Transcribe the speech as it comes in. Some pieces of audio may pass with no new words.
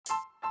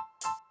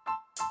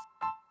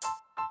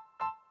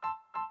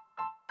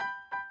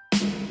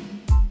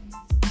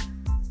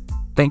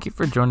Thank you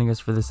for joining us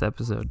for this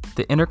episode.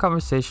 The Inner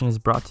Conversation is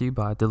brought to you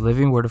by the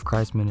Living Word of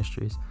Christ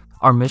Ministries.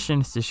 Our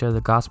mission is to share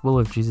the gospel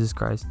of Jesus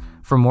Christ.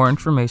 For more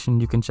information,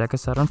 you can check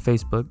us out on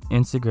Facebook,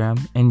 Instagram,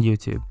 and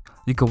YouTube.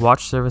 You can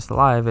watch service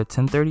live at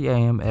 10:30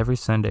 a.m. every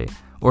Sunday,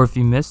 or if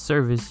you miss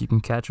service, you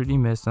can catch what you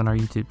missed on our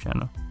YouTube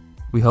channel.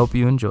 We hope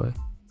you enjoy.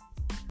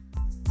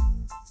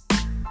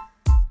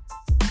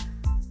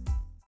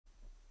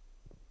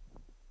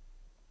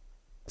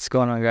 What's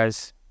going on,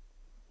 guys?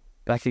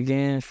 Back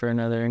again for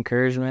another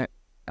encouragement.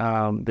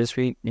 This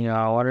week,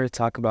 I wanted to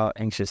talk about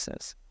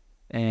anxiousness.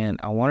 And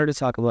I wanted to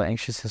talk about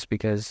anxiousness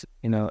because,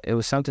 it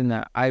was something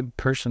that I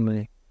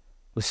personally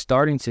was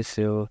starting to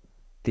feel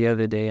the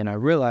other day. And I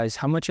realized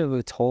how much of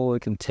a toll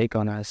it can take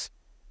on us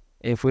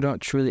if we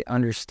don't truly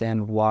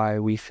understand why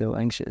we feel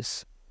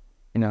anxious.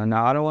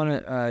 Now I don't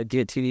want to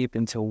get too deep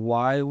into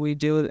why we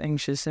deal with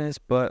anxiousness,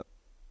 but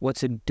what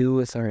to do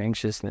with our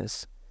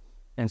anxiousness.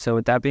 And so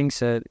with that being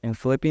said, in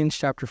Philippians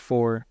chapter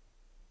 4,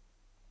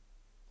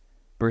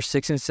 verse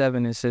 6 and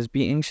 7, it says,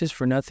 "Be anxious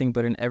for nothing,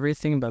 but in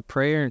everything by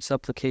prayer and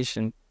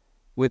supplication,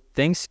 with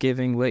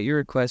thanksgiving, let your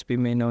requests be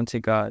made known to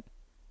God.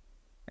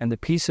 And the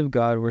peace of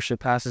God, which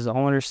surpasses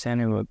all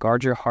understanding, will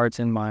guard your hearts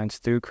and minds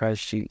through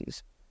Christ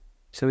Jesus."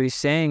 So what he's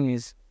saying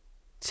is,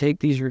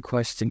 take these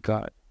requests to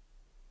God.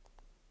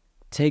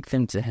 Take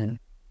them to Him.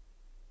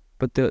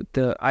 But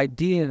the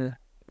idea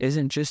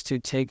isn't just to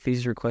take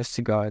these requests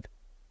to God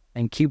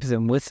and keep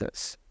them with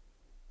us.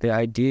 The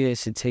idea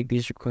is to take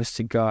these requests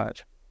to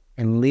God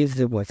and leave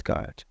them with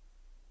God,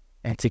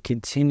 and to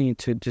continue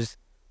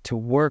to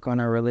work on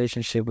our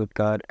relationship with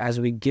God as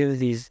we give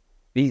these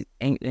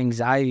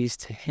anxieties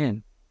to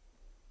Him.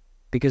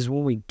 Because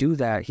when we do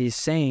that, He's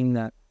saying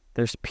that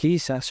there's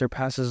peace that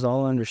surpasses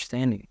all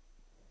understanding,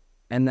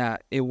 and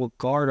that it will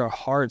guard our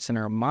hearts and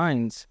our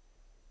minds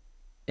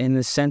in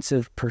the sense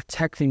of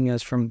protecting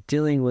us from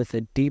dealing with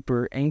a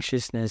deeper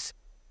anxiousness,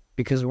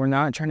 because we're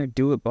not trying to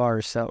do it by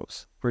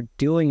ourselves. We're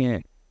doing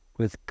it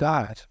with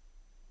God.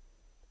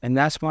 And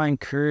that's my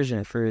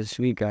encouragement for this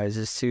week, guys,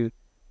 is to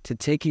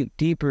take it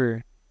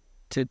deeper,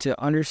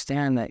 to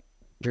understand that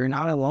you're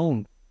not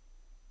alone.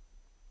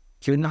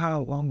 You're not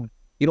alone.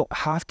 You don't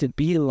have to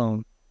be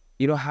alone.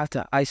 You don't have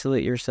to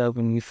isolate yourself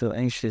when you feel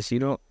anxious. You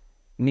don't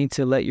need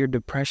to let your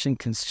depression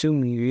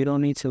consume you. You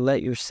don't need to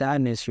let your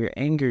sadness, your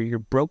anger, your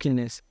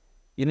brokenness,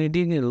 you don't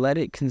need to let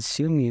it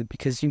consume you,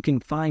 because you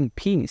can find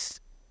peace.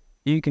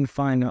 You can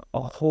find a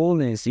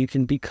wholeness. You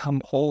can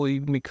become whole.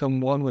 You can become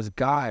one with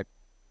God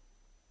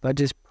by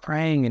just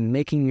praying and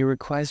making your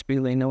requests be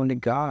laid known to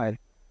God.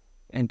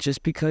 And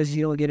just because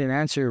you don't get an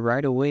answer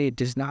right away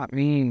does not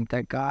mean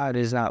that God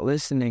is not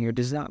listening, or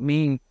does not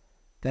mean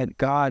that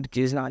God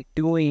is not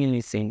doing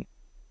anything.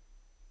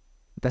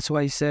 That's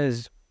why He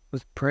says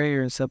with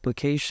prayer and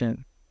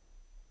supplication.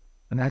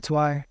 And that's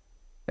why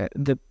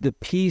the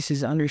peace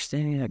is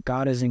understanding that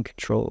God is in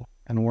control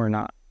and we're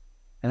not.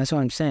 And that's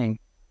what I'm saying.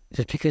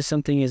 Just because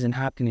something isn't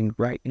happening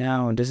right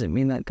now doesn't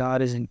mean that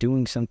God isn't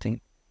doing something.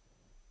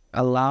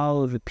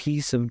 Allow the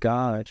peace of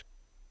God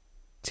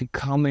to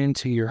come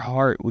into your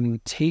heart when you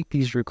take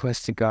these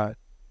requests to God,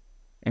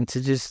 and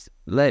to just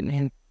let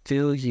Him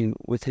fill you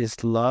with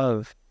His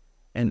love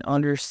and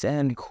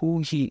understand who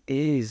He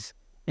is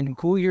and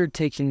who you're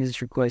taking these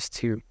requests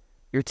to.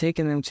 You're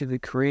taking them to the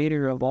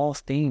Creator of all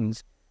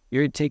things.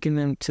 You're taking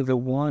them to the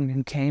one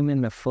who came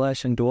in the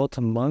flesh and dwelt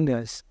among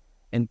us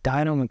and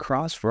died on the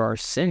cross for our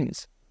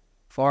sins,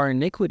 for our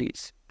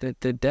iniquities, the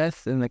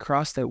death and the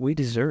cross that we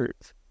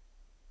deserve.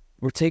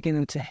 We're taking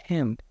them to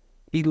Him.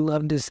 He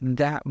loved us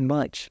that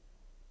much.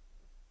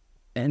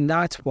 And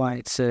that's why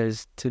it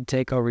says to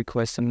take our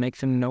requests and make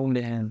them known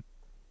to Him,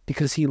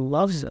 because He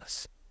loves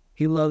us.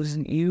 He loves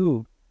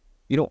you.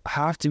 You don't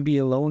have to be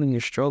alone in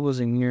your struggles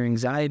and your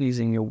anxieties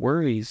and your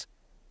worries.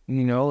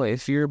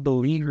 If you're a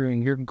believer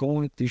and you're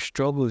going through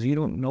struggles, you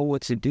don't know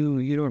what to do,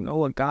 you don't know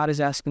what God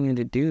is asking you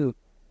to do,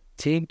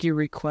 take your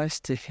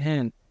request to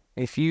Him.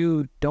 If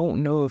you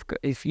don't know,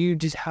 if you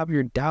just have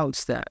your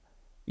doubts that,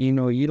 you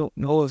don't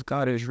know if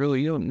God is real,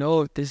 you don't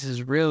know if this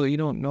is real, you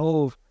don't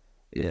know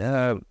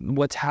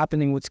what's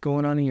happening, what's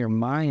going on in your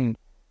mind,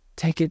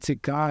 take it to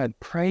God.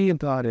 Pray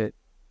about it.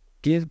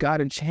 Give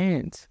God a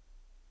chance.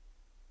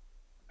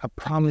 I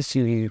promise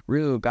you, He's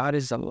real. God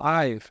is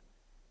alive.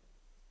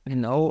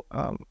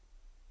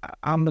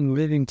 I'm a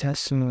living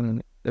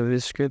testimony of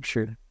this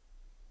scripture.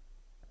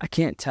 I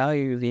can't tell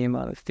you the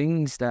amount of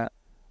things that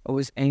I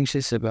was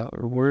anxious about,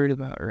 or worried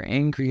about, or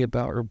angry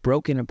about, or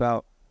broken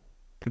about.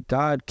 But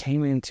God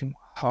came into my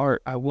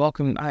heart. I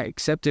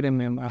accepted Him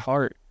in my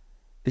heart,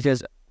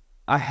 because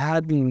I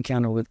had the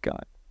encounter with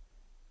God.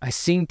 I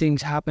seen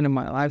things happen in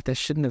my life that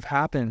shouldn't have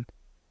happened,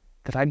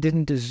 that I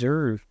didn't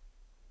deserve.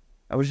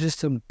 I was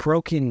just a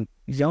broken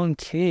young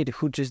kid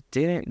who just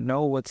didn't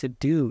know what to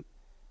do.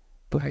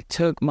 But I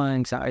took my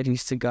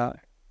anxieties to God.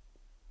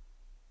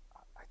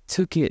 I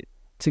took it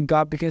to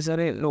God because I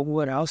didn't know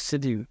what else to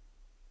do.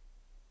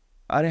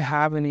 I didn't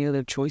have any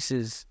other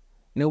choices.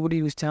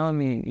 Nobody was telling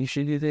me, you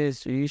should do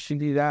this or you should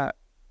do that.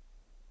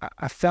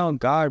 I found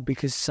God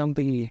because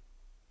somebody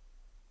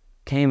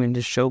came and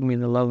just showed me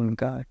the love of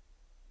God.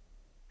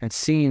 And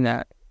seeing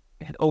that,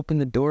 it opened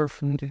the door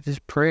for me to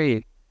just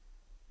pray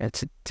and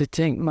to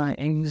take my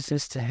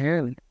anxiousness to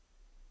Him.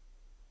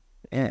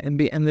 And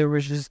there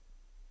was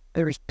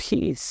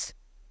peace.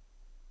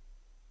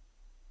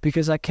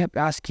 Because I kept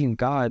asking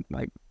God,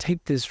 like,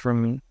 take this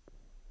from me.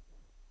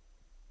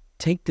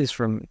 Take this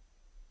from me.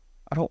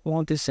 I don't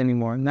want this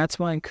anymore. And that's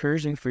my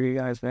encouragement for you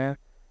guys, man,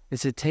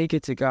 is to take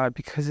it to God,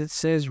 because it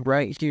says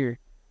right here,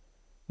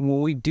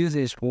 when we do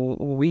this,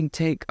 when we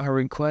take our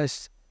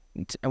requests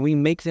and we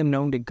make them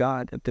known to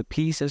God, that the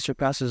peace that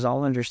surpasses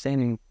all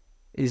understanding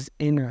is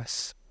in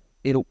us.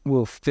 It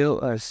will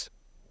fill us.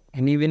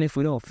 And even if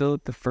we don't feel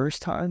it the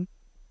first time,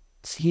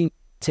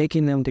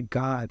 taking them to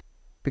God,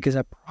 because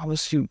I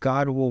promise you,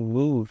 God will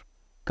move.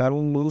 God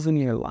will move in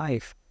your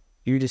life.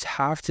 You just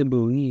have to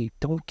believe.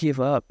 Don't give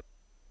up,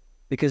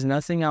 because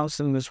nothing else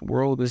in this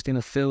world is going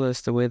to fill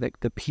us the way that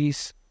the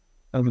peace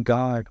of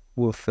God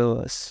will fill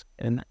us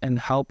and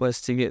help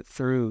us to get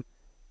through.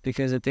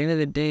 Because at the end of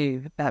the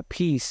day, that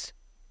peace,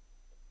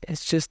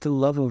 it's just the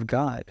love of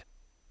God.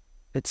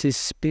 It's His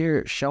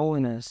Spirit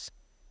showing us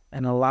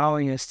and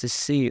allowing us to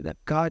see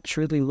that God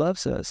truly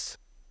loves us.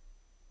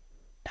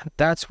 And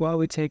that's why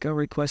we take our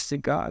requests to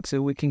God,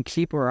 so we can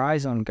keep our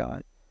eyes on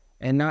God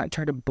and not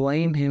try to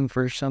blame Him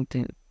for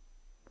something,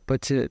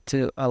 but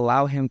to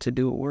allow Him to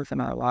do a work in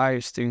our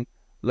lives, through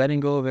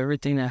letting go of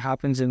everything that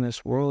happens in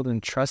this world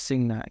and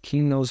trusting that He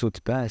knows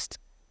what's best,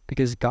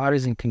 because God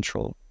is in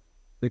control.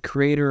 The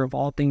Creator of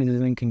all things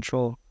is in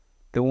control.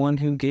 The one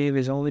who gave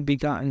His only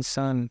begotten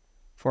Son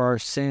for our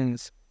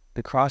sins,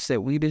 the cross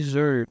that we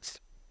deserved.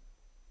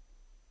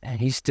 And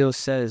He still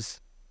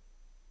says,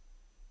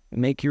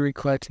 make your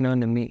request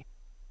known to me.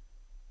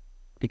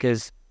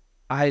 Because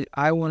I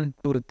want to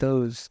go to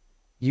those.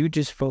 You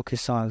just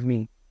focus on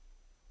me.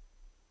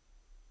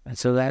 And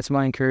so that's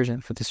my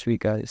encouragement for this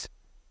week, guys.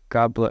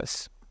 God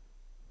bless.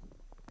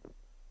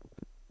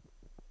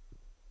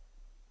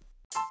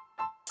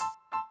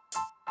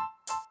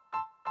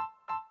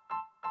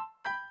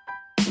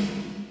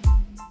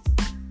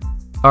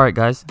 Alright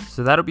guys,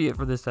 so that'll be it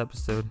for this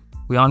episode.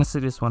 We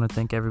honestly just want to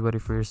thank everybody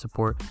for your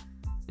support.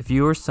 If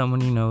you or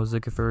someone you know is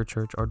looking for a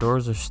church, our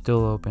doors are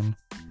still open.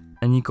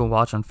 And you can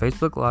watch on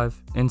Facebook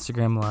Live,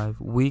 Instagram Live,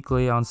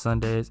 weekly on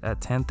Sundays at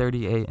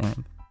 10:30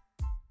 a.m.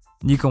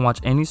 You can watch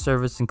any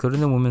service,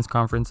 including the Women's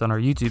Conference, on our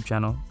YouTube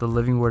channel, The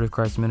Living Word of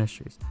Christ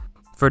Ministries.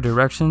 For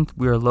directions,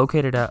 we are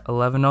located at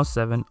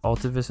 1107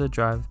 Alta Vista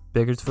Drive,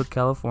 Bakersfield,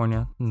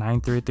 California,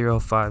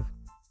 93305.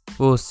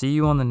 We will see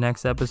you on the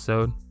next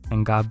episode,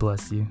 and God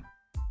bless you.